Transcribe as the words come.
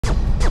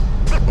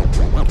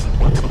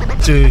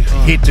to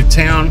head to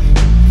town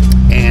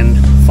and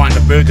find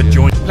a burger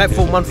joint.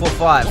 Platform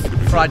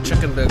 145, fried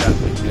chicken burger.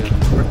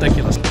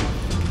 Ridiculous.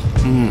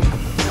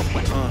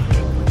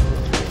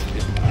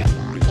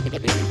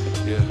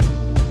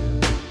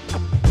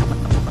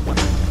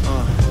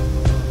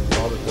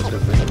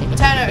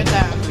 Turn it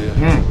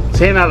down.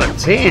 10 out of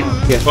 10.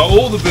 But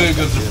all the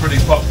burgers are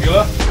pretty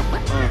popular.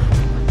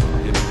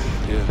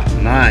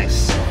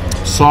 Nice.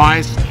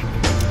 Size,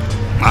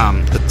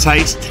 the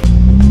taste.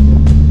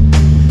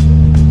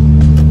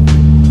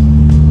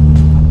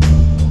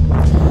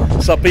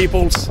 So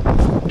peoples,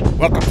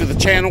 welcome to the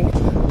channel.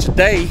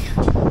 Today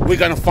we're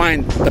gonna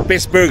find the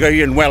best burger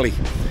here in Welli.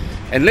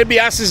 And let me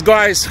ask these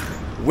guys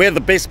where the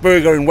best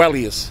burger in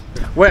Welli is.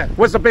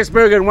 Where's the best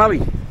burger in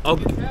Welli? Oh,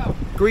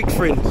 Greek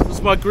friend. This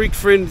is my Greek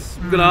friend.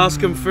 I'm gonna ask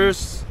him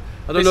first.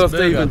 I don't know if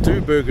they even do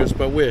burgers,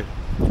 but where?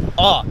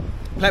 Oh,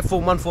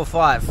 platform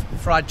 145,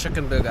 fried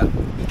chicken burger.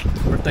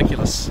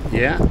 Ridiculous.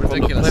 Yeah.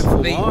 Ridiculous.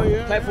 Platform,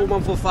 The platform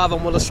 145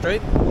 on Willow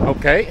Street.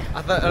 Okay.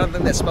 I don't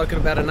think that's spoken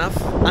about enough.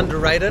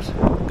 Underrated.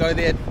 Go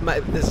there.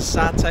 There's a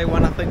satay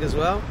one, I think, as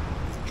well.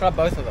 Try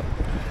both of them.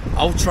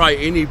 I'll try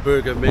any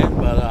burger, man.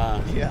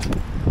 But Yeah.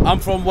 I'm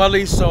from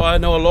Welli, so I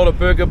know a lot of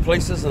burger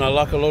places, and I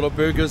like a lot of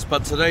burgers.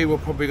 But today we're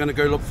probably gonna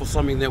go look for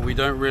something that we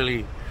don't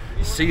really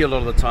see a lot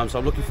of the time. So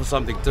I'm looking for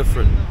something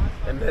different.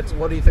 And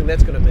what do you think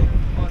that's going to be?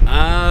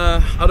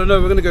 I don't know.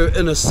 We're gonna go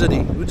inner city.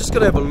 We're just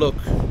gonna have a look.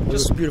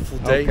 Just a beautiful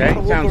day. Okay.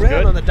 Walk Sounds around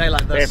good. on a day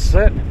like this.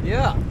 That's it.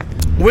 Yeah.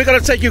 We're going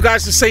to take you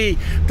guys to see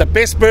the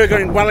best burger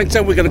in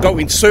Wellington. We're going to go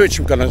in search.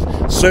 We're going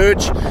to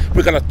search.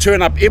 We're going to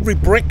turn up every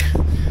brick,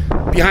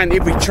 behind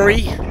every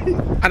tree,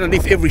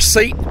 underneath every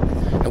seat.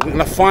 And we're going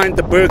to find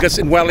the burgers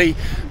in Welli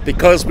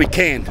because we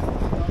can.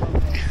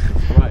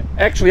 Right.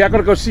 Actually, I've got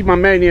to go see my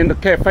man here in the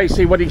cafe,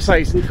 see what he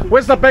says.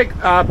 Where's the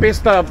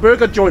best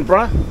burger joint,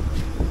 bruh?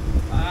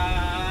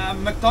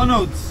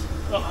 McDonald's.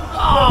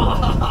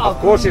 Of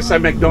course you say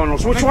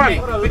McDonald's. Which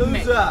one?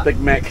 Big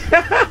Mac.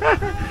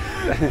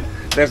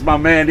 That's my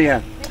man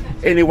here.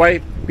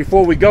 Anyway,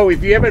 before we go,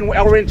 if you ever in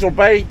Oriental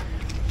Bay,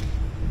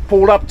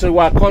 pull up to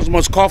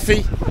Cosmos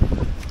Coffee,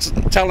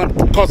 tell them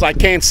because I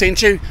can't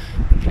send you,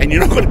 and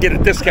you're not going to get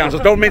a discount, so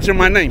don't mention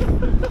my name.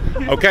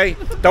 Okay?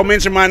 Don't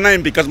mention my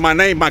name because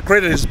my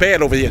credit is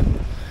bad over here.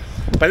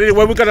 But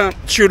anyway, we're going to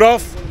shoot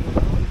off.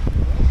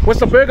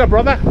 What's the burger,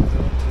 brother?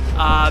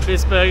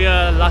 Best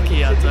burger,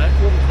 Lucky, I'd say.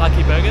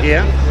 Lucky burger.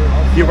 Yeah.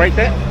 You rate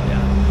that?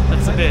 Yeah,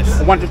 that's the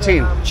best. 1 to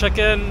 10.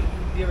 Chicken,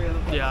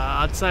 yeah,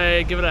 I'd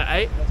say give it an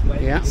 8.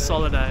 Yeah.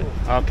 Solid 8.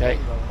 Okay.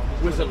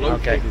 Where's it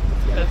located?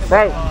 Okay.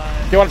 Bro,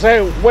 do you want to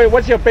say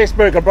what's your best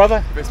burger,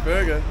 brother? Best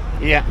burger.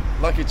 Yeah.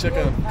 Lucky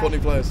chicken, Courtney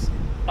Place.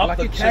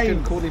 Lucky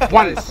chicken, Courtney 1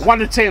 Place. 1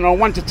 to 10 or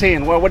 1 to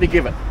 10. Well, what do you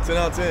give it? 10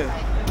 out of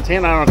 10.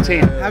 10 out of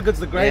 10. How good's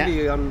the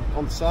gravy on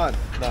the side?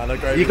 Nah, no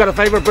gravy. You got a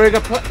favorite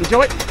burger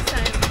joint?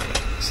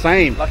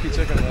 Same. Lucky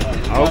chicken.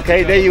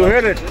 Okay, there you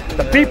heard it.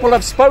 The people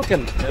have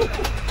spoken.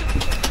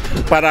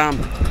 But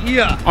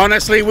Yeah.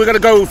 honestly, we're gonna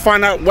go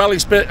find out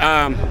Welli's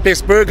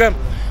best burger.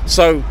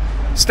 So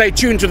stay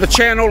tuned to the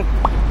channel.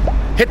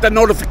 Hit the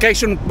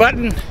notification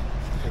button.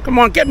 Come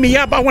on, get me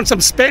up. I want some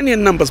Spanian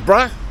numbers,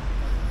 bruh.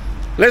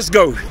 Let's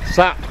go. What's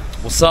up?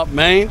 What's up,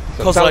 man?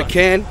 Because tell I us.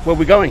 can. Where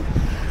we going?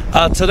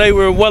 Today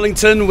we're in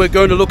Wellington. We're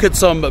going to look at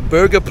some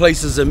burger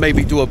places and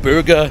maybe do a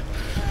burger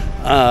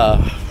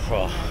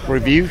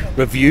review.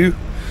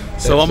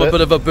 So That's I'm a it.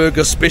 bit of a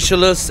burger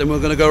specialist, and we're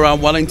going to go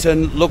around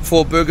Wellington, look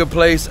for a burger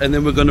place, and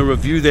then we're going to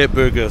review that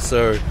burger.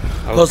 So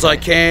because I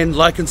can,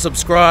 like and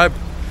subscribe,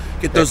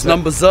 get those That's it.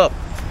 numbers up.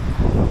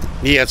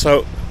 Yeah,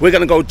 so we're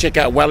gonna go check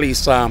out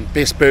Welli's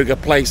best burger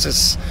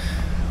places.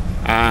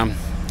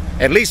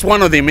 At least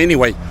one of them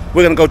anyway.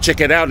 We're gonna go check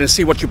it out and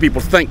see what you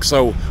people think.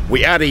 So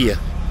we out of here.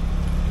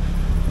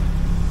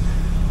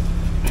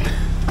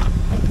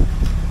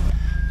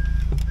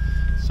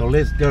 So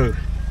let's go.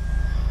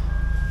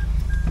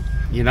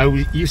 You know,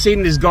 you've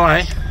seen this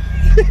guy.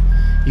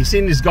 You've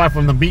seen this guy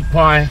from the meat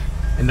pie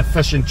and the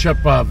fish and chip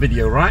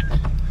video, right?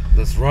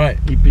 That's right.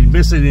 You've been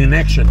missing in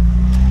action.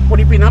 What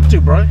have you been up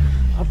to, bro?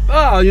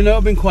 You know,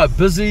 I've been quite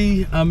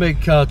busy. I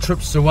make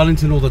trips to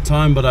Wellington all the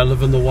time, but I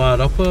live in the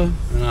Waiarapa,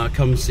 and I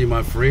come see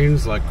my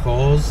friends like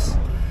Cos.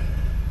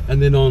 And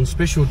then on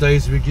special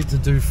days we get to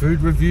do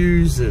food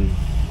reviews and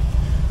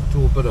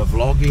do a bit of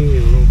vlogging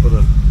and a little bit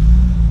of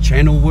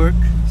channel work.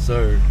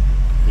 So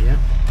yeah,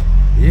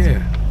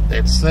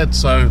 that's it.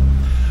 So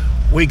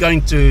we're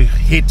going to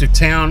head to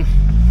town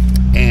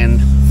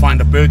and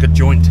find a burger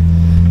joint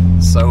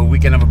so we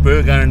can have a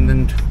burger, and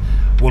then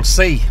we'll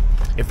see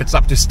if it's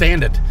up to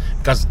standard,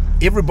 because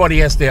everybody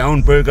has their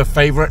own burger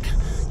favorite.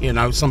 You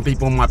know, some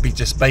people might be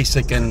just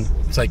basic and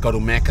say go to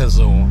Macca's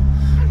or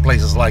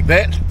places like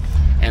that,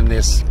 and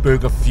there's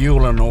Burger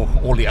Fuel and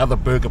all the other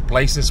burger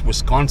places,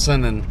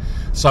 Wisconsin and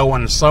so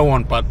on and so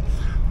on. But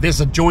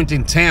there's a joint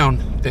in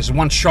town, there's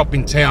one shop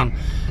in town.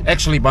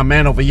 Actually, my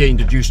man over here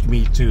introduced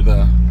me to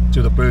the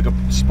burger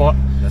spot.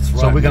 That's right.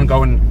 So we're gonna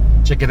go and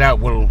check it out.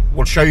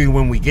 We'll show you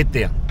when we get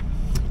there.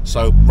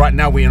 So right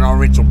now we're in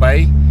Oriental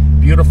Bay.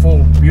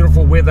 Beautiful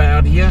weather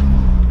out here.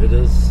 it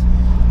is.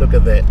 Look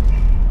at that.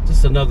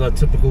 Just another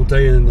typical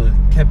day in the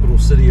capital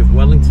city of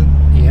Wellington.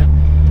 Yeah.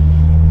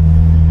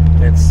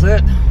 That's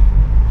it.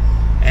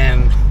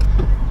 And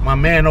my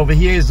man over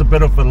here is a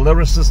bit of a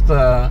lyricist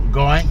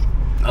guy.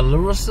 A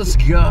lyricist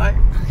guy?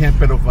 Yeah, a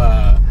bit of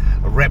a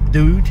rap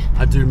dude.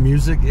 I do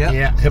music, yeah.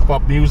 Yeah,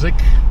 hip-hop music.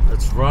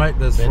 That's right,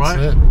 that's right.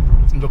 It.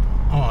 Look,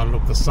 oh,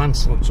 look, the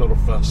sun's sort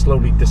of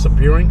slowly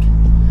disappearing.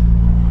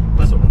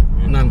 But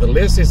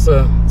nonetheless, it's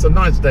a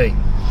nice day.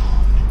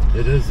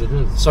 It is, it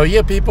is. So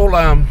yeah, people,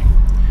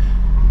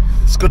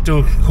 it's good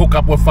to hook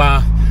up with,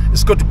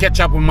 it's good to catch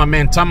up with my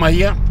man Tama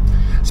here.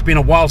 It's been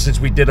a while since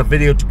we did a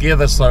video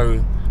together,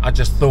 so I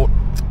just thought,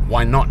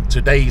 why not?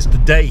 Today is the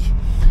day.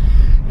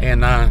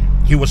 And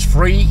he was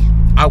free,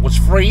 I was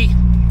free,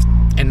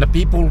 and the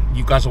people,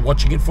 you guys are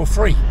watching it for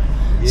free.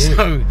 Yeah.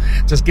 So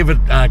just give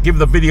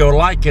the video a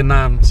like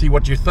and see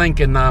what you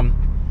think, and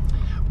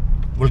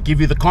we'll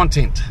give you the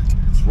content.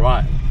 That's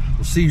right.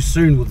 We'll see you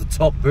soon with the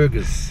top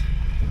burgers.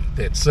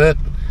 That's it.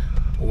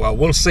 Well,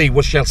 we'll see.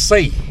 We shall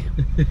see.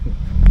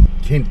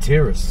 Kent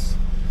Terrace,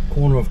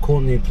 corner of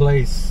Courtney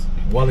Place,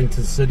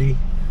 Wellington City.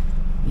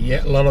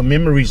 Yeah, a lot of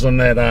memories on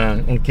that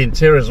on Kent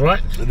Terrace,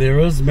 right? There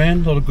is,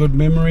 man. A lot of good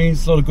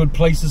memories. A lot of good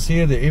places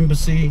here. The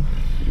embassy.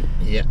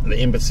 Yeah, the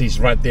embassy's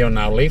right there on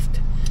our left.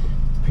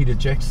 Peter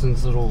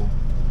Jackson's little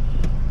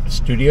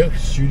studio.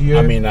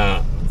 I mean,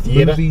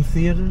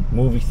 theater.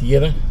 Movie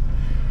theater.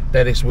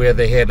 That is where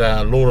they had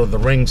Lord of the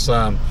Rings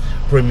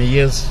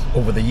premieres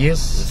over the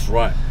years. That's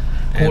right.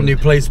 Courtney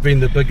Place being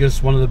the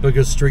biggest, one of the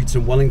biggest streets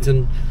in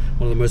Wellington,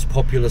 one of the most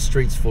popular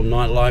streets for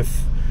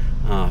nightlife,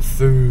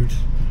 food,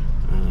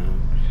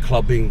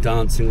 clubbing,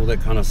 dancing, all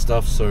that kind of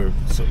stuff. So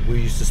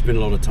we used to spend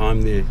a lot of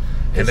time there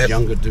as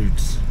younger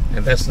dudes.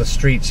 And that's the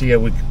streets here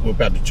we're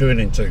about to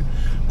turn into.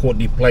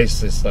 Courtney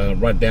Place is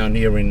right down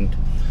here in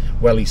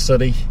Welli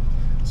City.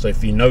 So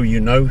if you know, you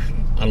know.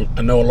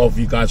 I know a lot of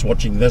you guys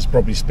watching this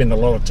probably spend a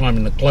lot of time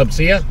in the clubs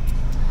here.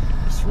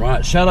 That's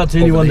right. Shout out to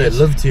anyone that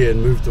lived here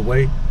and moved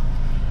away.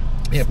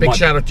 Yeah, big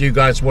shout out to you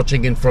guys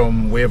watching in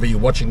from wherever you're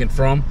watching it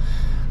from.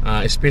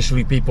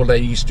 Especially people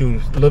that used to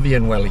live here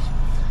in Welli.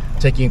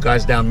 Taking you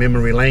guys down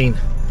memory lane,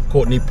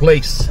 Courtney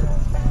Place.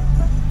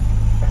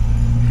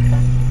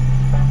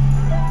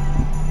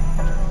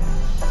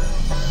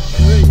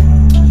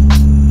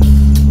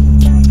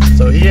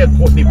 So here at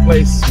Courtney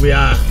Place, we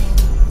are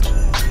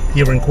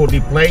here in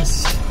Courtney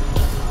Place,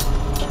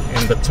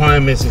 and the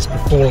time is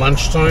before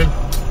lunchtime.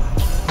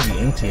 Pretty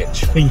empty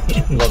actually.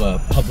 A lot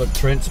of public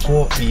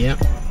transport. Yeah.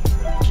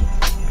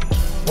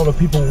 A lot of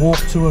people walk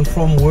to and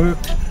from work.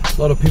 A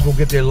lot of people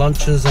get their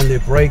lunches and their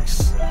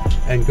breaks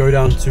and go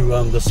down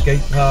to the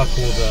skate park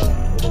or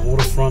the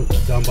waterfront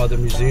down by the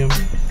museum.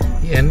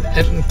 Yeah, and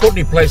in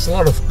Courtney Place, a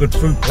lot of good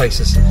food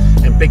places.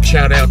 And big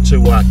shout out to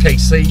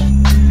KC.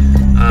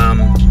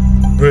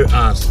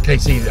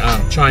 KC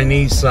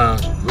Chinese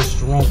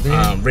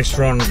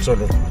restaurant,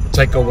 sort of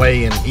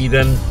takeaway and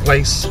eat-in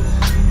place.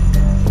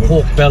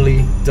 Pork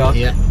belly, duck.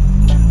 Yeah,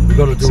 we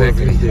got to do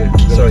everything there.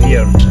 So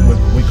here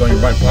we're going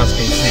right past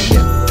KC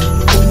here.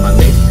 On my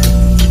left.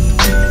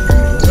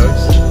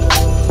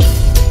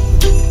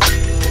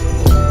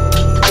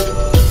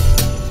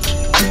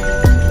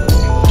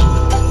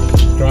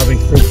 Driving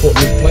through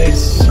Courtney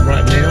Place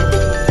right now,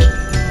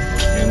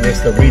 and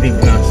there's the Reading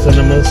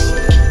Cinemas.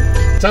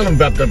 Tell them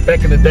about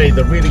back in the day,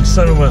 the Reading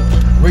Cinemas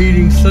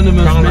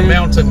on the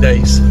mountain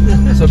days.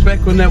 So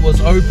back when that was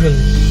open,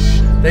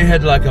 they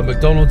had like a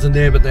McDonald's in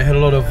there, but they had a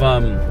lot of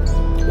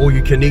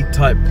all-you-can-eat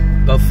type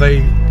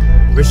buffet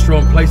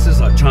restaurant places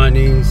like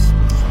Chinese.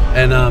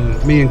 And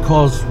me and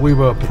Cos, we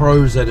were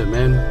pros at it,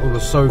 man. We were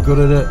so good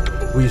at it.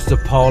 We used to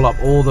pile up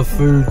all the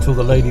food till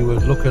the lady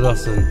would look at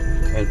us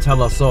and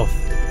tell us off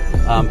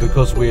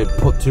because we had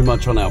put too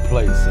much on our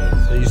plate. So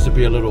there used to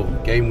be a little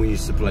game we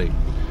used to play.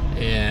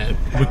 Yeah,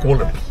 we call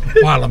it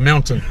Pile of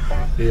Mountain.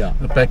 Yeah,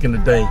 back in the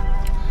day.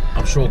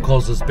 I'm sure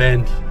Cos is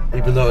banned,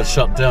 even though it's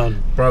shut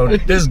down. Bro,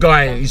 this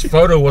guy, his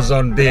photo was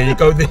on there. You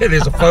go there,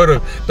 there's a photo.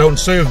 Don't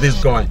serve this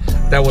guy.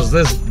 That was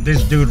this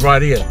dude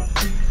right here.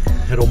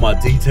 Had all my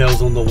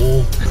details on the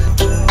wall.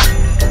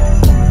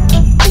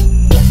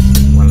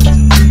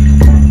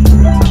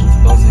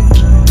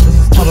 This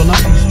is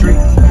Taranaki Street.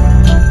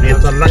 Yeah,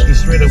 Taranaki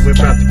Street, and we're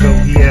about to go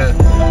here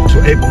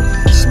to Abel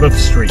Smith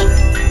Street.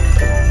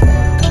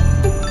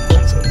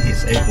 So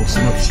here's Abel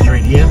Smith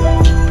Street here.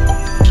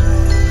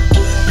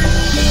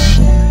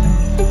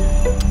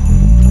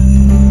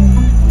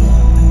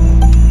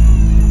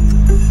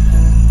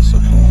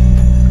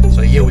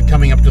 So yeah, we're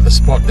coming up to the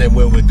spot there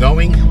where we're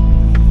going.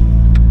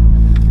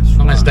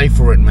 Nice day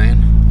for it,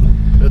 man.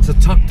 It's a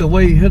tucked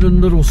away, hidden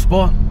little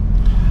spot.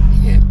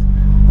 Yeah.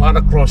 Right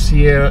across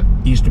here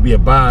used to be a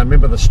bar.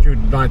 Remember the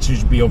student nights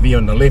used to be over here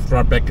on the left,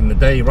 right back in the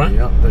day, right?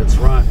 Yeah, that's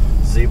right.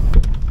 Zip.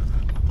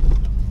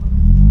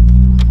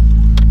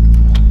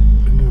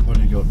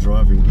 Nobody got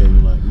driving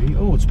game like me.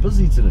 Oh, it's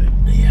busy today.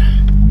 Yeah.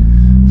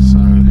 So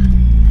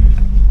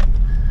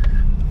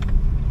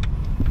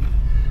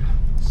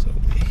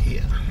we're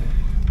here.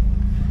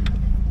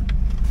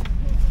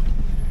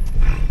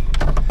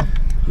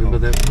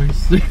 Remember that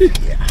place?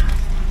 Yeah.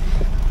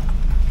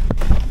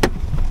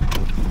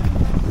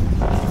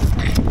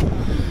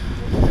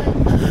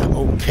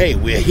 Okay,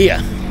 we're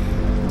here.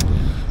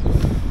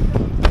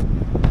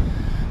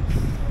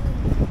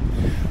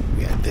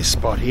 We're at this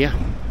spot here.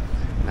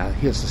 Now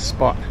here's the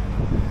spot.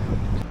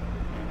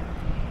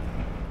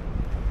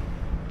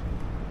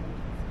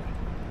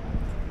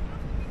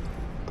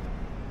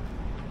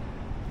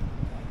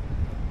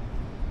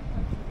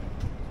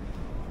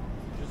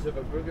 Just have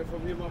a burger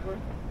from here, my bro?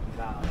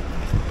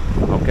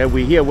 Okay,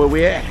 we're here where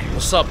we're at.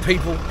 What's up,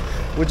 people?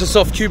 We're just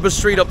off Cuba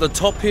Street up the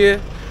top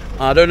here.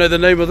 I don't know the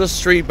name of this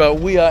street,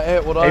 but we are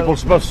at Abel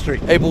Smith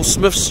Street. Abel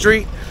Smith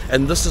Street,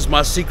 and this is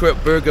my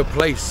secret burger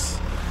place.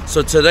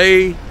 So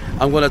today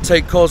I'm going to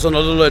take Cos on a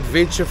little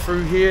adventure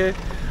through here.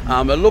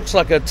 It looks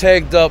like a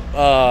tagged up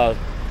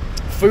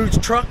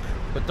food truck,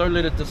 but don't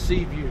let it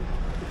deceive you.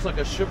 Looks like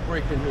a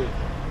shipwreck in here,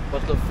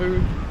 but the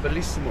food,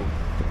 bellissimo.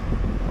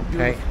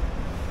 Okay,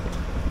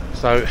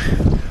 so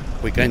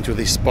we're going to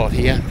this spot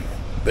here,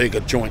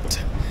 burger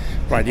joint,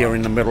 right here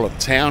in the middle of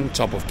town,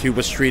 top of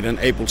Cuba Street and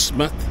Abel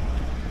Smith.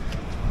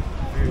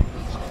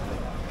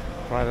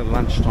 Right at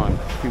lunchtime,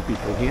 a few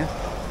people here.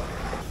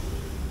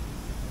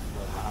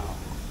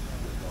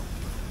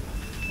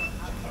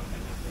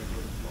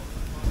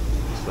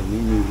 It's the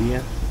menu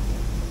here.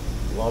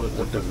 A lot of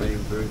different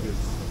main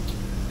burgers.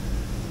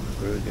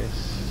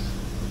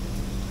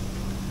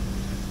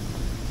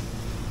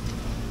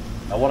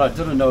 Now what I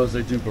didn't know is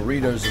they do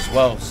burritos as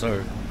well.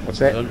 So What's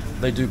that?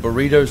 they do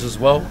burritos as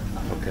well.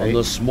 Okay. On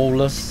the small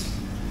list.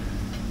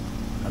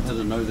 I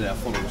didn't know that. I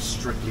thought it was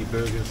strictly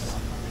burgers.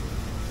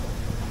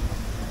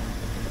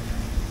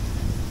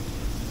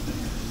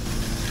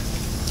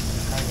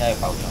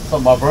 What's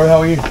up, my bro? How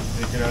are you?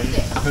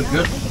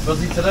 Good.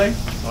 Busy today?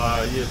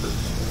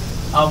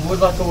 Yeah. We'd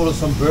like to order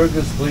some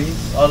burgers,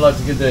 please. I'd like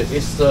to get the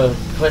Esther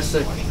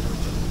Classic,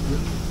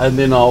 and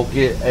then I'll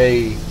get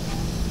a.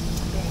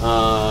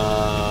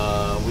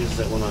 Where's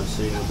that one I've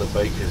seen with the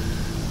bacon?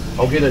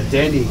 I'll get a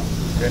Danny,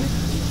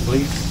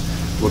 please.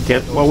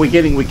 We're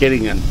getting a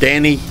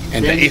Danny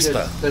and Danny, the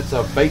Esther. That's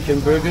a bacon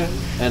burger,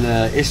 and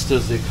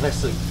Esther's the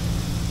classic.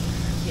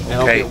 And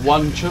I'll Okay. get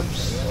one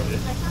chips,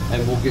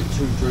 and we'll get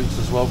 2 drinks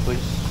as well, please.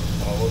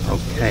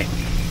 Okay.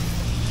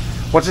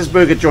 What's this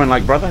burger joint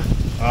like, brother?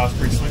 It's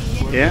pretty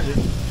sweet. Yeah?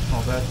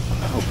 Not bad.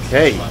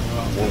 Okay.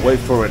 We'll wait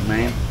for it,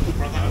 man.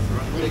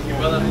 Thank you,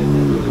 brother.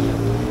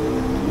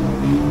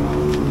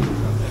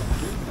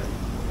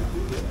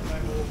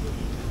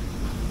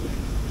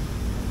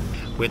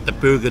 We're at the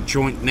burger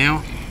joint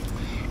now,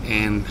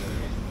 and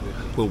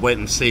we'll wait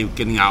and see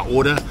getting our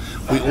order.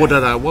 We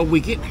ordered what we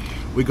get?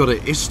 We got an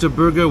Esther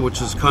burger,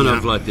 which is kind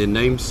of Yeah. like their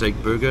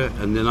namesake burger,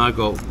 and then I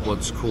got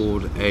what's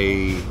called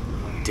a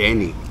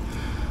Danny.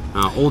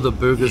 All the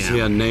burgers Yeah.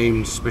 here are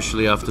named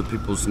especially after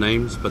people's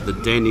names, but the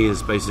Danny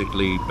is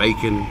basically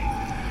bacon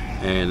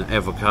and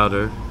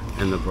avocado,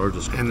 and the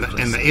burger's called And the the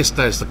classic.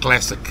 Esther is the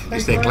classic.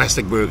 It's their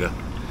classic burger.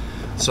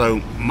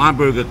 So my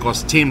burger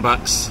costs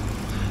 $10.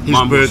 His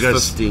Mine was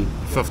burger's 15.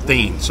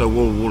 15. So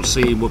we'll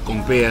see. We'll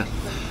compare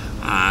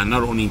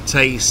not only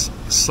taste,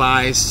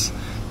 size,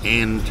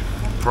 and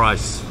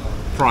price.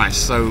 price.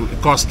 So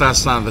it cost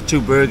us the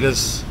 2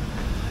 burgers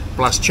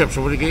plus chips.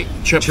 What do you get?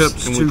 Chips,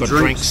 and 2 we've got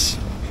drinks.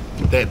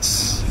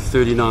 That's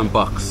 $39.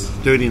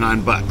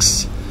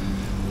 $39.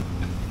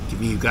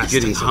 Giving you guys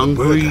Getting taste of the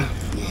hungry. burger.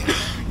 Yeah.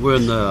 We're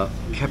in the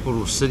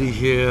capital city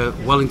here.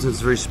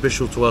 Wellington's very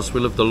special to us. We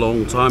lived a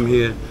long time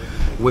here.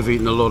 We've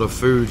eaten a lot of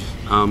food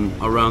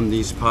around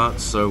these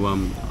parts, so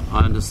I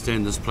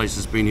understand this place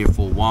has been here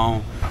for a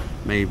while,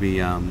 maybe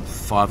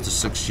 5 to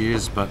 6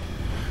 years, but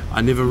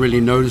I never really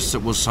noticed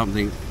it was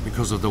something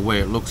because of the way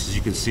it looks. As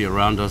you can see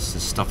around us,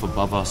 there's stuff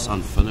above us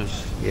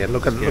unfinished. Yeah,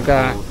 look at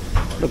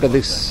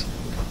this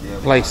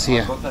place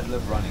here.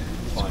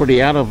 It's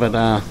pretty out of it.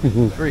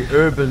 Very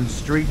urban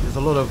street. There's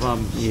a lot of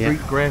Yeah.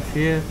 street graph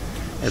here.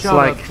 It's Shout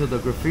like- out to the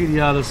graffiti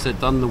artists that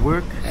done the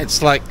work.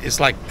 It's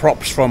like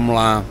props from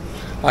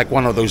like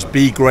one of those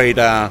B-grade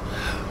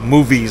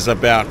movies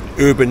about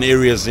urban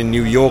areas in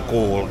New York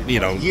or Yeah,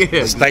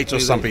 the States exactly or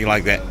something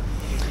like that.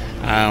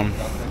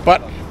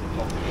 But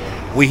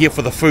we're here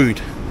for the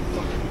food.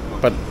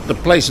 But the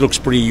place looks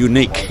pretty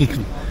unique.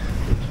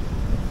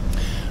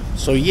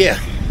 So yeah,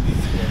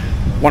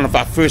 one of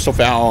our first of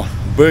our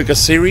burger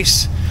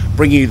series,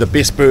 bringing you the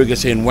best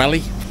burgers here in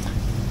Welli.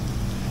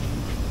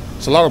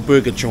 It's a lot of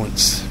burger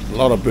joints,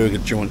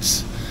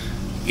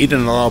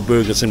 Eaten a lot of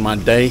burgers in my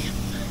day,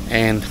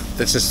 and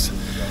this is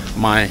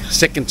my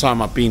second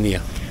time I've been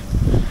here.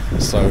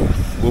 So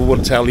we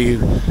will tell you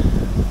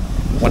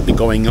what the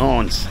going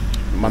on.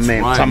 My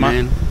man, right, Tama,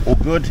 man. all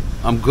good?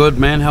 I'm good,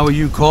 man. How are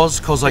you, Cos?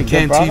 Cos I Good,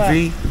 Can brother.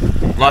 TV.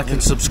 Like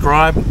and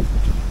subscribe.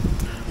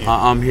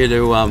 I'm here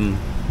to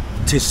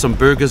test some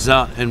burgers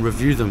out and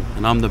review them,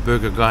 and I'm the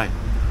burger guy.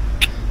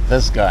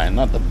 This guy,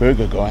 not the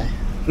burger guy.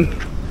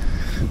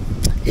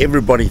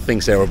 Everybody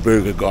thinks they're a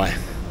burger guy,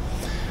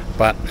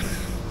 but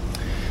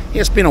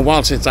it's been a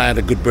while since I had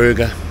a good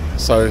burger.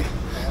 So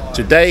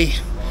today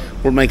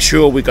we'll make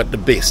sure we got the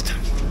best,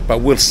 but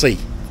we'll see.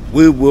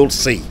 We will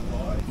see.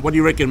 What do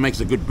you reckon makes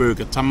a good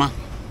burger, Tama?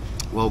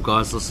 Well,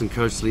 guys, listen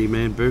closely,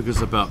 man.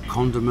 Burgers about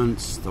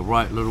condiments, the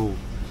right little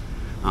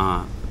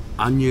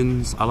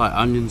onions. I like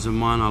onions in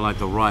mine. I like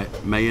the right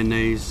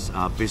mayonnaise,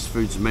 Best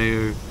Foods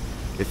mayo.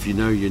 If you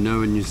know, you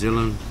know. In New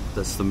Zealand,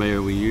 that's the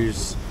mayo we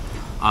use.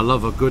 I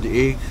love a good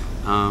egg.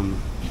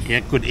 Yeah,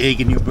 good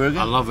egg in your burger.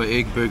 I love an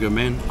egg burger,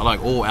 man. I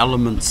like all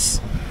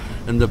elements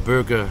in the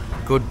burger.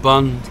 Good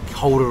bun,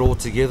 hold it all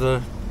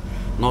together,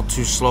 not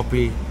too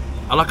sloppy.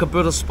 I like a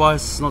bit of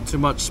spice, not too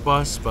much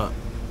spice, but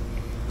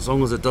as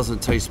long as it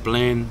doesn't taste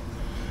bland.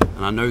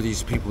 And I know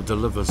these people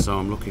deliver, so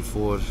I'm looking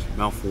forward.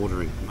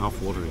 Mouth-watering,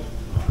 mouth-watering.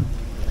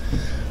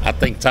 I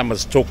think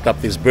Tama's talked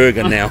up this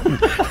burger now.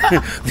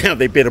 Now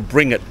they better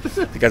bring it,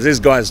 because this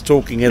guy's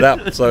talking it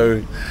up.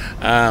 So,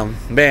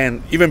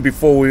 man, even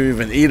before we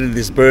even eaten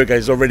this burger,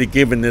 he's already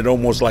given it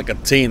almost like a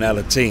 10 out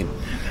of 10.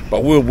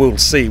 But we'll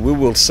see. We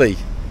will see.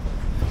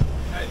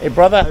 Hey,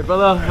 brother. Hey,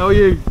 brother, how are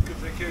you?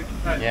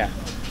 Yeah.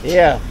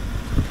 Yeah.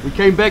 We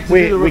came back to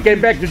do the we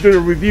came back to do a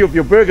review of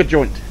your burger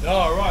joint.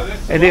 Oh, right.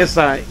 That's And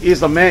here's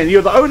the man.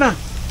 You're the owner?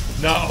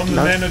 No, I'm the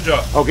manager.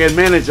 Okay,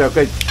 manager.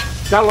 Okay.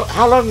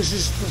 How long has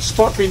this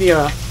spot been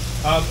here?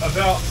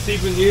 About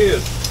 7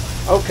 years.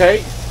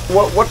 Okay.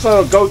 What's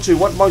our go-to?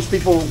 What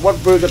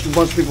burger do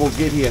most people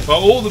get here? But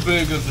all the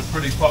burgers are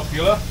pretty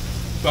popular,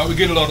 but we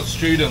get a lot of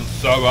students,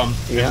 so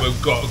Yeah. and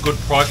we've got a good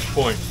price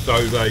point,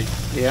 so they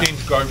Yeah. tend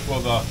to go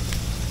for the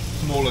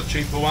smaller,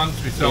 cheaper ones.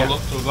 We sell Yeah.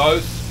 lots of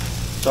those.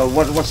 So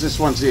what's this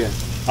one's here?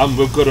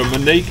 We've got a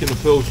Monique and a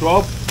Pils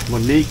Rob.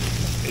 Monique.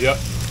 Yep.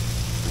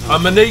 A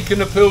Monique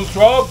and a Pils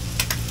Rob.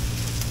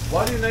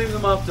 Why do you name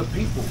them after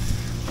people?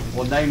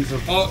 Or names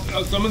of...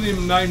 Some of them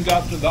are named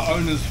after the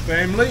owner's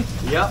family,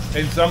 Yep,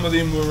 and some of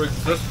them were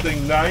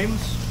existing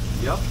names.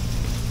 yep.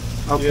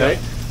 Okay.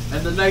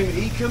 And the name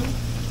Ecom?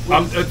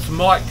 It's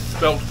Mike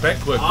spelt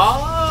backwards.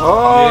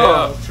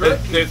 Oh. Yeah,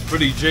 that's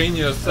pretty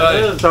genius,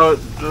 eh? So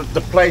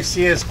the place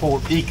here is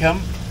called Ecom.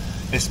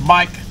 It's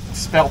Mike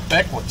spelled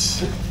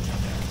backwards.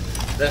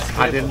 That's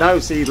I didn't know.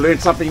 See, learn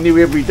something new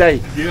every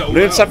day. Yeah, Learn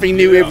well, something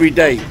new yeah, every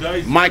day.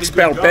 today's Mike pretty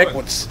spelled good going.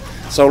 backwards.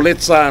 So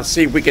let's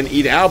see if we can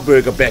eat our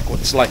burger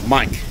backwards like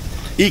Mike.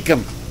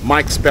 Ecom,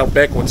 Mike spelled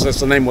backwards. That's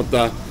the name of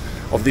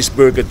this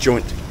burger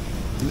joint.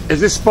 Is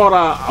this spot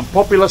a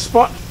popular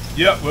spot?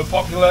 Yeah, we're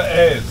popular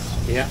as.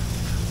 Yeah.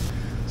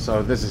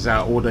 So this is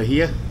our order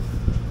here.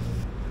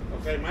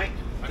 Okay, mate.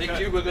 Thank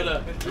you, we're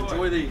gonna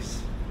enjoy these.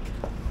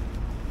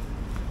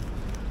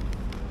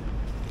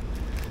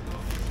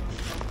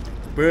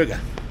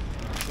 Burger.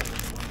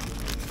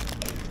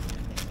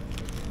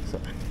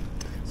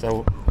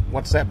 So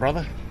what's that,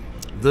 brother?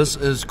 This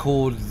is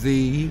called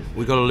we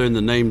gotta learn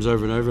the names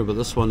over and over, but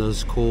this one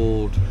is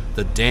called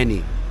the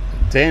Danny.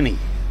 Danny.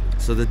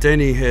 So the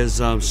Danny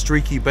has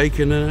streaky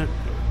bacon in it,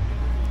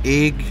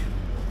 egg,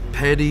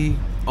 patty,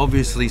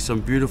 obviously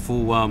some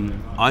beautiful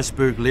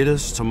iceberg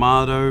lettuce,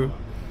 tomato.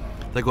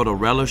 They got a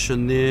relish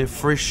in there,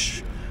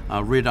 fresh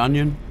red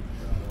onion.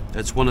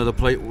 That's one of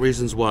the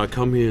reasons why I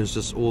come here, is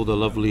just all the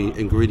lovely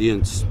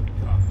ingredients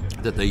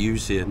that they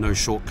use here, no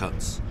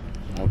shortcuts.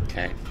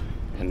 Okay.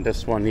 And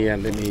this one here,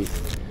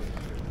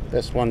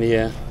 this one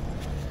here.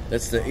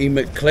 That's the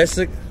Emic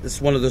Classic.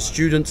 It's one of the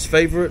students'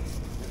 favorite.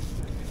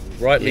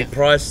 Rightly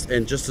priced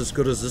and just as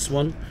good as this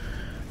one.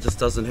 Just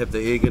doesn't have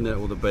the egg in it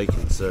or the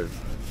bacon. So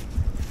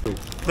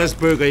This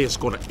burger is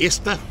called an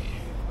Esther.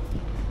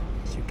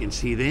 As you can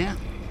see there.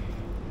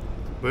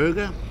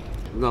 Burger.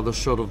 another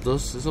shot of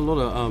this. There's a lot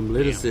of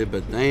lettuce there,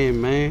 but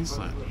damn, man.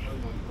 So,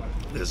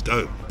 let's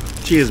go.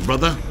 Cheers,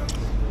 brother.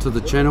 To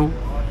the channel.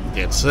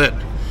 That's it.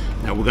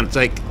 Now we're gonna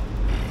take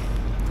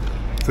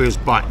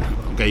first bite.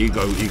 Okay, you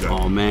go.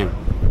 Oh man,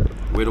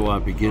 where do I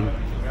begin?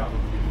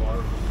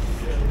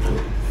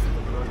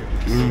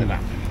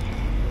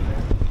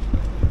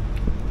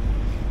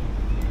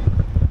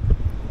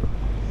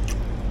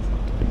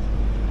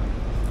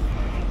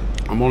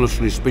 I'm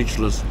honestly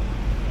speechless.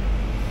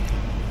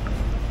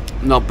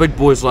 Now, big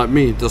boys like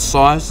me, the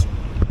size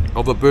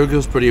of a burger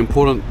is pretty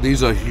important.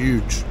 These are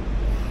huge.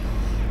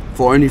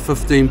 For only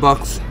 15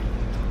 bucks,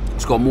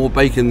 it's got more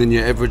bacon than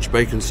your average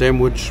bacon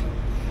sandwich.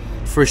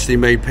 Freshly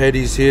made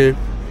patties here.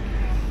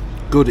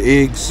 Good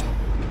eggs.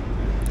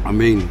 I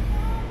mean,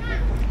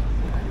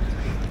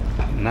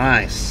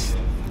 Nice.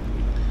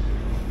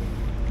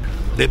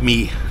 Let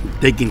me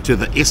dig into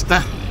the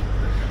Esther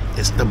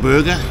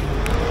burger.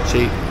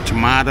 See,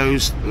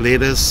 tomatoes,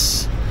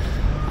 lettuce,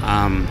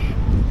 and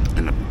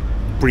a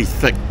pretty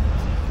thick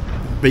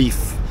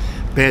beef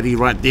patty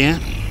right there.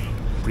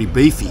 Pretty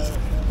beefy.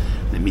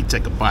 Let me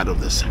take a bite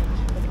of this.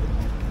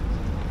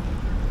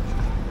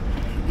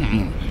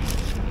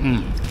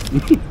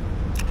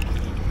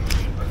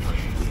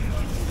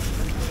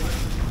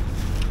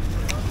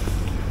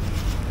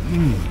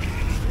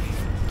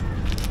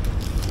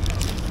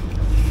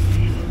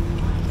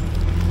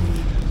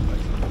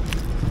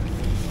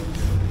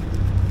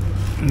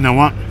 You know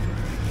what?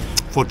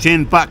 For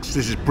 10 bucks,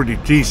 this is pretty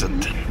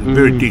decent.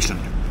 Very decent.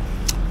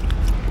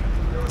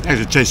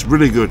 Actually, it tastes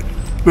really good.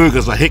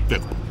 Burgers are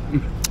hectic,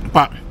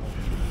 but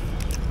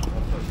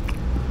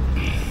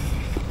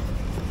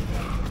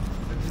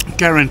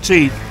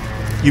guaranteed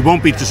you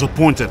won't be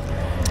disappointed.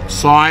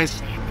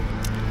 Size,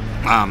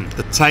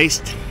 the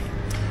taste,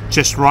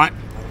 just right.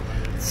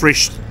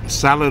 Fresh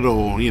salad,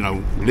 or you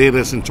know,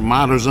 lettuce and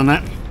tomatoes in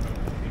it,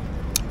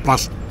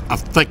 plus a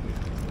thick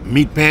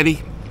meat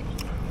patty.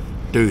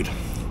 Dude,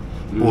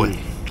 boy.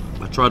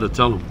 I tried to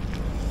tell him.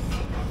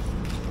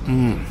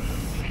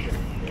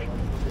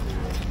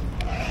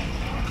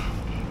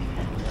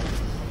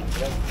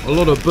 A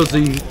lot of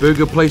busy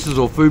burger places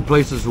or food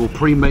places will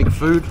pre-make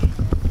food.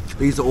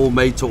 These are all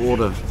made to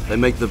order. They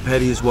make the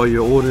patties while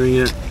you're ordering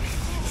it,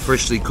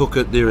 freshly cook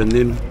it there and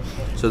then.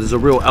 So there's a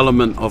real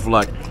element of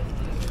like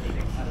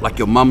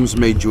your mum's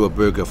made you a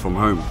burger from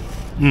home.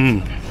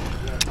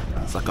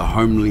 It's like a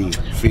homely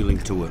feeling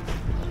to it.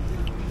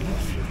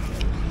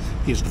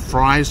 Here's the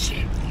fries,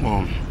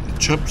 or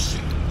chips.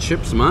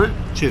 Chips, mate.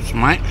 Chips,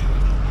 mate.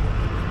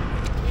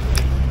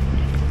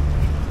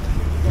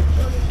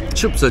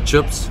 Chips are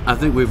chips. I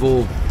think we've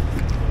all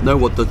know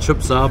what the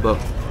chips are, but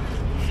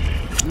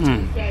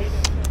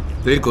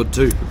they're good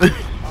too.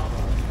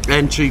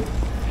 And cheap.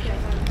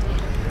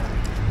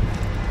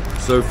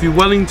 So if you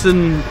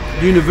Wellington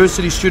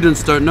University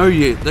students don't know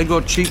yet, they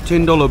got cheap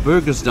 $10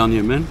 burgers down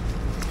here, man.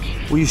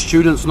 All you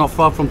students not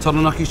far from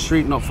Taranaki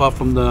Street, not far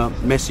from the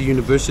Massey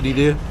University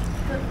there.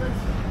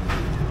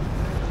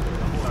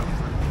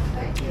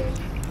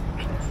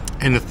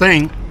 And the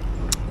thing,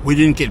 we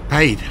didn't get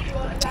paid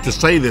to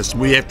say this.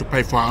 We have to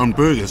pay for our own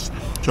burgers.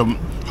 So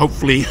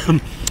hopefully,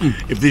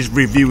 if this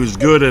review is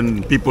good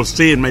and people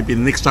see it, maybe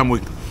the next time we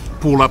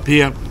pull up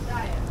here,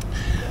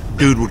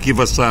 dude will give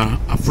us a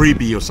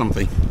freebie or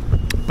something.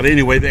 But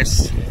anyway,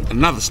 that's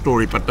another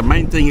story. But the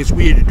main thing is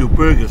we had to do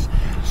burgers.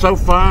 So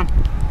far,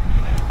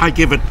 I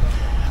give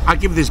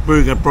this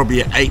burger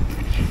probably an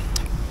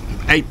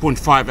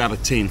 8.5 out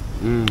of 10,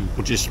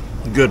 which is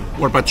good.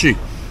 What about you?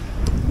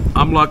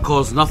 I'm like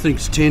Cos,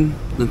 nothing's 10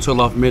 until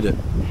I've met it.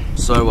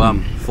 So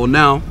for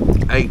now,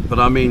 8. But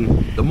I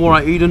mean, the more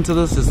I eat into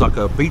this, it's like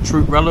a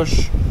beetroot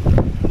relish.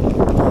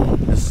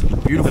 It's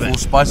beautiful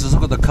spices.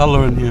 Look at the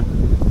color in here.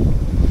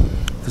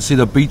 You can see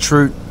the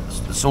beetroot.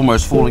 It's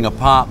almost falling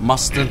apart.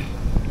 Mustard.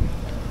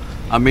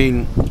 I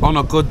mean, on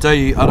a good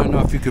day, I don't know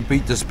if you could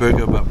beat this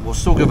burger, but we'll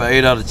still give it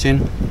 8 out of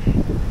 10.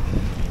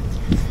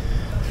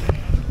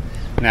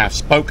 Now,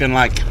 spoken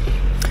like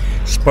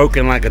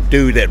a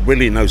dude that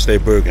really knows their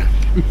burger.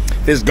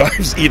 This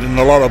guy's eaten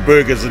a lot of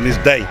burgers in his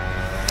day.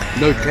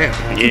 No cap.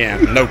 Yeah,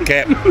 no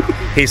cap.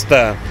 He's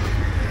the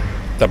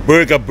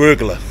burger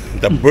burglar.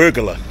 The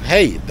burglar.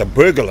 Hey, the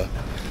burglar.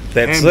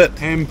 That's it.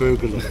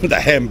 Hamburglar. The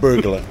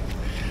hamburglar.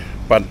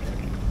 But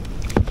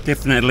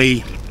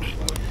definitely,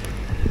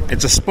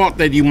 it's a spot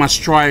that you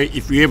must try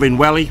if you're ever in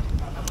Welli.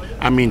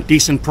 I mean,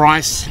 decent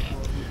price.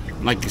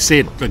 Like you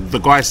said, the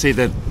guy said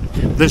that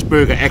this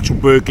burger, actual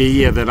burger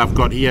here that I've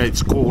got here,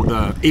 it's called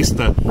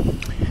Easter.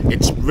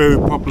 It's very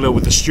popular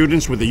with the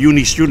students, with the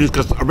uni students,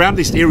 because around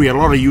this area, a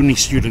lot of uni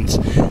students.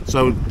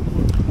 So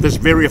this is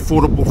very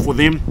affordable for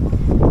them.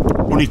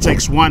 Only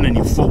takes one and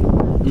you're full.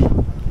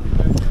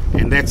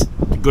 And that's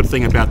the good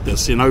thing about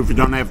this. You know, if you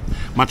don't have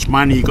much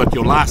money, you got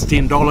your last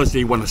 $10 that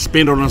you want to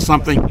spend on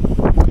something,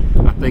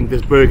 I think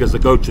this burger's a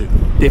go-to,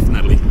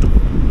 definitely.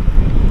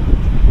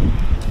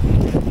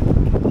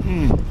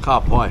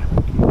 Car pie.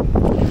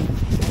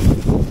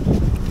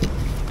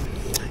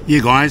 Yeah,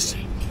 guys,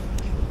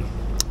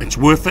 it's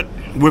worth it.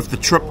 Worth the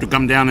trip to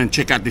come down and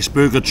check out this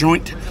burger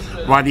joint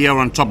right here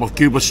on top of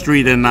Cuba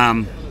Street and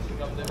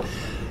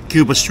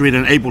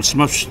Abel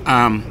Smith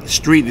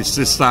Street. It's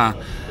this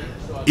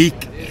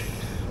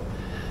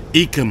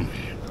Ecom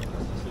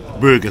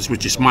Burgers,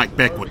 which is Mike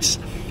backwards.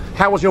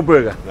 How was your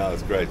burger? No,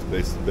 it's great.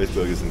 Best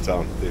burgers in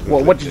town. Definitely.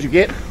 Well, what did you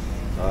get?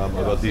 I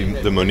got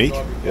the Monique.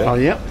 Yeah. Oh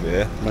yeah.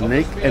 Yeah.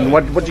 Monique. And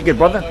what did you get,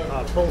 brother?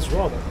 Paul's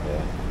Rob.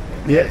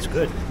 Yeah, it's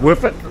good.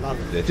 Worth it?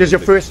 Is this your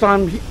first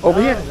time over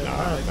here?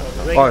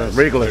 Oh,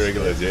 regulars.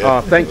 Regulars, yeah.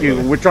 Oh, thank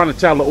you. We're trying to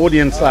tell the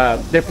audience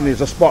definitely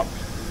is a spot.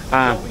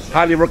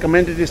 Highly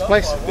recommended this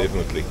place?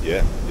 Definitely,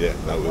 yeah. Yeah.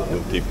 No,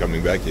 we'll keep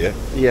coming back, yeah.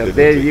 Yeah, definitely.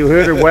 there you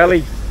heard it,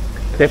 Welli.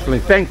 Definitely.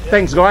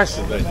 Thanks, guys.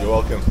 You're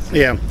welcome.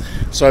 Yeah.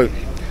 So,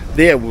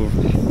 there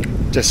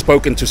we've just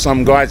spoken to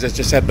some guys that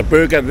just had the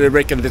burger. They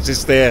reckon this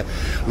is their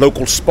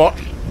local spot.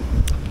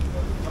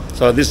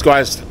 So these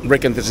guys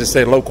reckon this is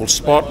their local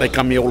spot. They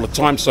come here all the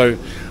time, so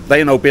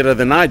they know better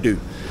than I do.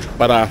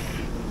 But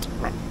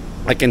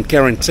I can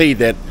guarantee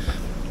that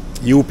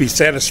you'll be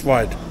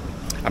satisfied.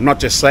 I'm not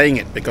just saying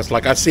it because,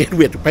 like I said,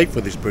 we had to pay for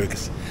these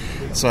burgers.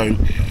 So,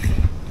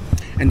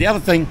 and the other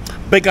thing,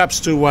 big ups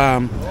to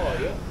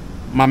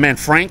my man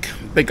Frank.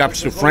 Big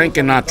ups to Frank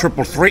and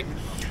Triple Threat.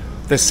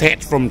 This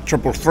hat from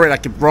Triple Threat. I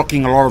keep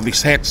rocking a lot of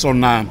these hats on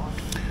my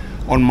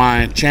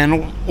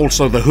channel.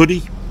 Also the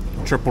hoodie.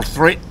 Triple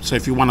Threat. So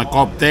if you want to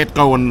cop that,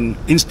 go on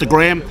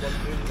Instagram,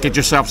 get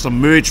yourself some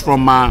merch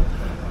from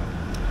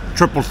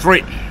Triple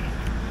Threat.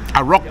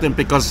 I rock them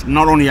because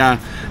not only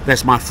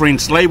that's my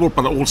friend's label,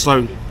 but it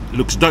also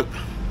looks dope.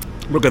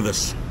 Look at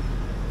this.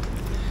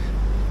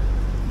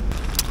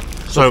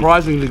 So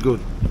surprisingly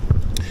good.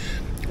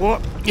 Well,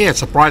 yeah,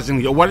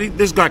 surprisingly. Well,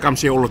 this guy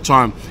comes here all the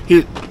time.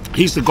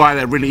 He's the guy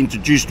that really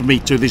introduced me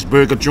to this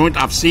burger joint.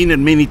 I've seen it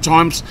many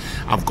times.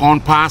 I've gone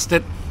past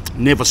it,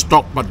 never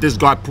stopped. But this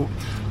guy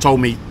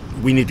told me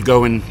we need to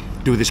go and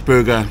do this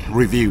burger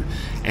review.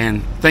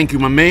 And thank you,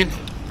 my man.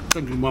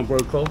 Thank you, my bro,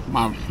 Cole.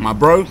 My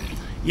bro.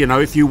 You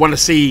know, if you want to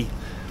see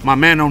my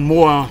man on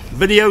more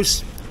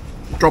videos,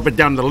 drop it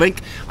down the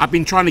link. I've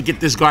been trying to get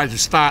this guy to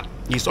start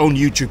his own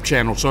YouTube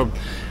channel, so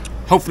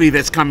hopefully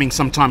that's coming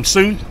sometime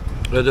soon.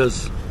 It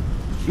is.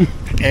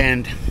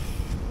 And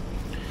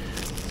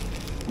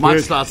might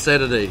start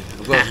Saturday.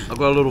 I've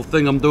got a little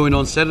thing I'm doing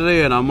on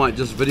Saturday, and I might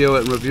just video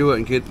it and review it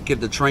and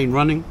get the train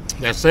running.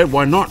 That's it,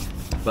 why not?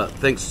 But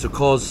thanks to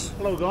Cos.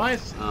 Hello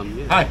guys.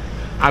 Yeah. Hi.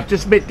 I've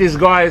just met these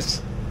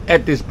guys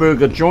at this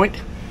burger joint.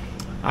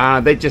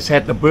 They just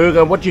had the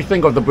burger. What do you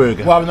think of the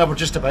burger? Well, no, we're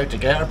just about to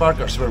get our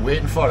burger, so we're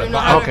waiting for it.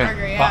 But,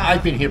 okay. But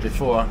I've been here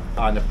before,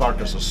 and the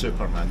burgers are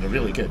super, man. They're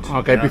really good.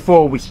 Okay,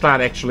 before we start,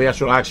 actually, I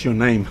should ask your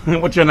name.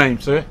 What's your name,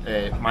 sir?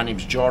 My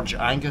name's George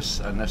Angus,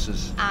 and this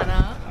is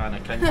Anna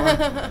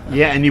Kinghorn.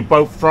 Yeah, and you're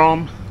both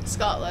from?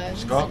 Scotland.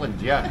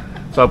 Scotland, yeah.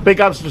 So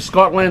big ups to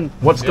Scotland.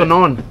 What's going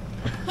on?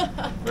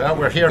 Well,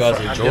 we're here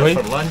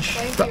for lunch.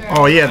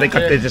 Oh yeah, they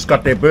just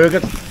got their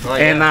burger. Oh,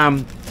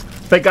 and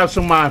big ups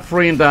to my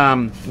friend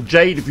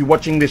Jade, if you're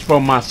watching this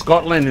from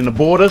Scotland in the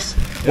borders.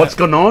 What's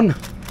going on?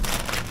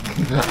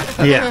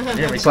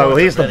 Yeah. So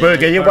here's the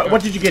burger. Yeah,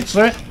 what did you get,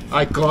 sir?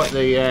 I got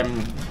the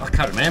I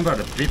can't remember,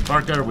 the beef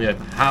burger. We had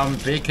ham,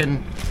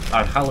 bacon,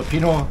 and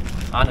jalapeno,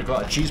 and I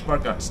got a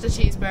cheeseburger. Just a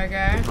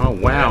cheeseburger. Oh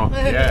wow.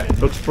 Yeah.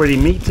 Looks pretty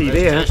meaty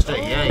there.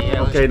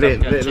 Yeah. Okay,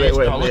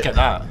 Look at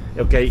that.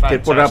 Okay, you can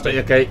put it up.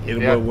 Fantastic. Okay,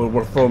 Yeah.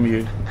 we'll film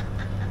you.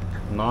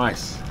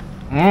 Nice.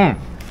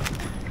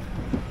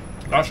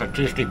 That's a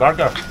tasty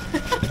burger.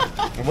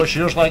 What's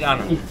yours like,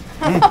 Anna?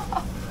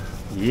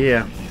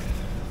 Yeah.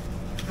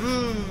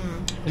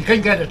 You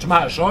couldn't get the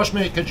tomato sauce,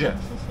 mate, could you?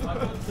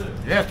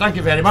 Yeah, thank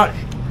you very much.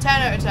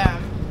 10 out of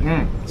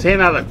 10.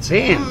 10 out of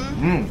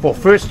 10. For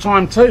first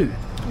time too.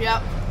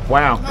 Yep.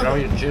 Wow.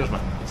 Brilliant, cheers, man.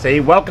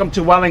 See, welcome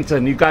to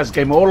Wellington. You guys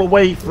came all the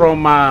way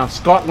from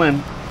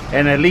Scotland,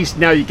 and at least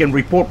now you can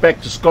report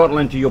back to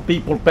Scotland, to your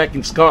people back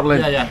in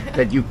Scotland,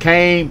 that you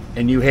came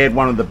and you had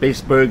one of the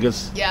best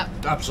burgers. Yep.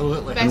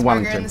 Absolutely. Best burger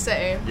Wellington. in the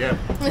city. Yeah.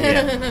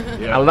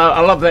 I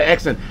love the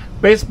accent.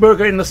 Best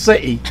burger in the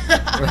city.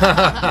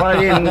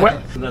 Right in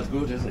That's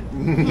good, is it?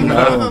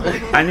 No,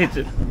 I need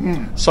to.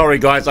 Sorry,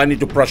 guys, I need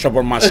to brush up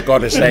on my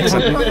Scottish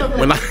accent.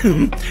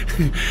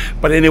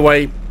 But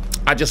anyway,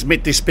 I just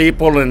met these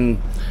people and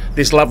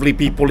these lovely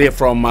people here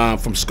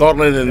from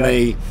Scotland, and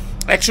they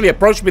actually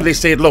approached me. They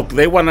said, "Look,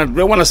 they want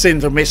to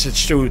send a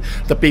message to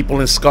the people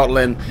in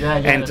Scotland,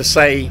 and to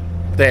say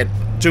that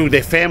to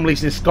their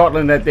families in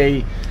Scotland that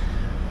they're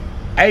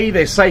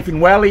safe in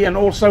Welli, and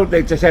also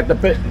they just had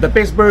the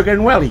best burger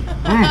in Welli."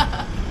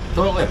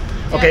 Totally.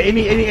 Okay,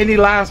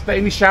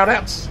 any shout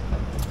outs?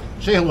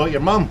 Say hello to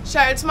your mum.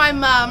 Shout out to my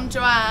mum,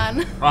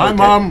 Joanne. Hi,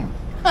 mum.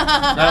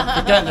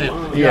 Forget the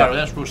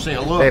let's go say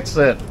hello. That's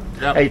it.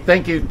 Yep. Hey,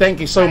 thank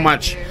you so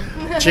much.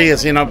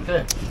 Cheers. You know,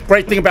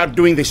 great thing about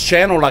doing this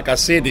channel, like I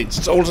said,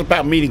 it's always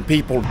about meeting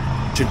people.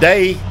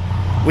 Today,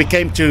 we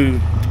came to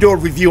do a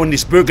review on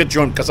this burger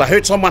joint because I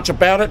heard so much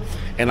about it,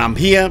 and I'm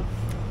here,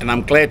 and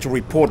I'm glad to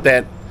report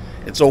that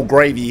it's all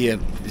gravy here.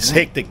 It's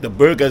hectic. The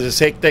burgers is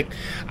hectic.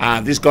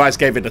 These guys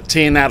gave it a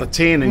 10 out of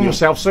 10, and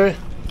yourself, sir?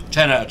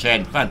 10 out of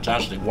 10.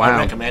 Fantastic. Wow. I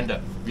recommend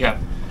it. Yeah.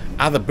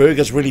 Are the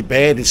burgers really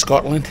bad in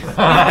Scotland?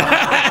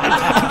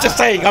 I'm just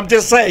saying.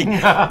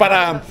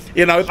 But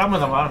you know, Some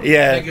of them are.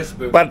 yeah.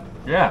 But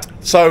Yeah.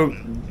 so,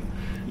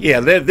 yeah,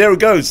 there it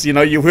goes. You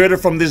know, you heard it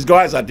from these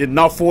guys. I did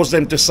not force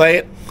them to say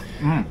it.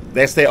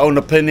 That's their own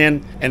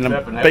opinion. And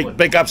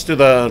big ups to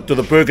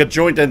the burger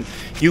joint. And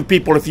you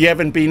people, if you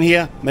haven't been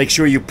here, make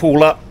sure you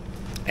pull up.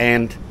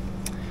 And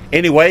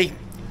anyway,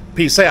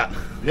 peace out.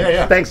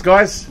 Yeah. Thanks,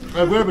 guys.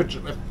 Where would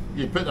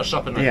you put this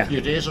up in a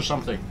few days or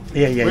something?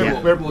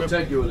 Yeah. We'll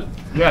take you in it.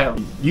 Yeah.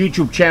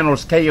 YouTube channel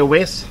is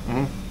KOS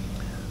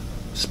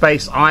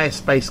space I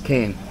space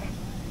can.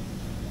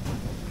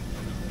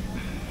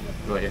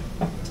 Go ahead.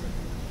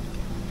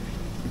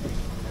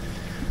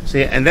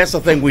 See, and that's the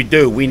thing we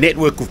do. We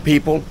network with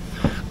people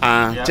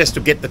just to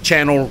get the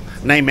channel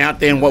name out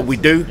there and what we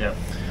do. Yeah.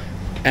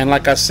 And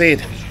like I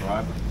said,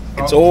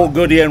 it's all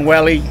good here in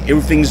Welli.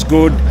 Everything's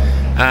good.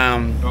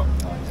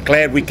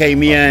 Glad we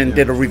came here and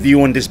did a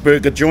review on this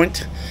burger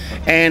joint.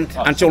 And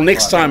until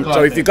next time,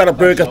 so if you've got a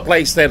burger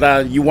place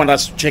that you want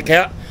us to check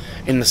out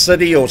in the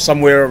city or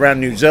somewhere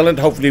around New Zealand,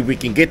 hopefully we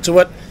can get to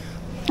it.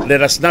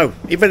 Let us know,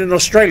 even in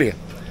Australia.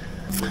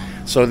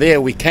 So there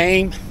we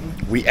came,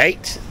 we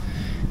ate,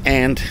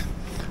 and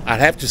I'd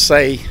have to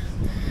say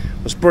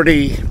it was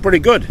pretty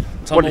good.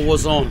 Tumble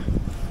was on.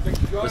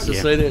 Let's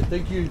just say that.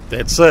 Thank you.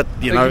 That's it,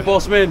 you know. Thank you,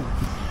 boss man.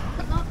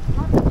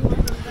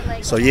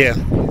 So yeah,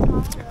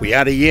 we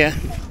out of here.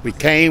 We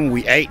came,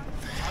 we ate,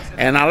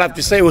 and I'll have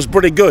to say it was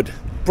pretty good,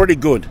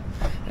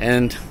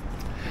 and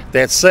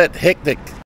that's it. Hectic.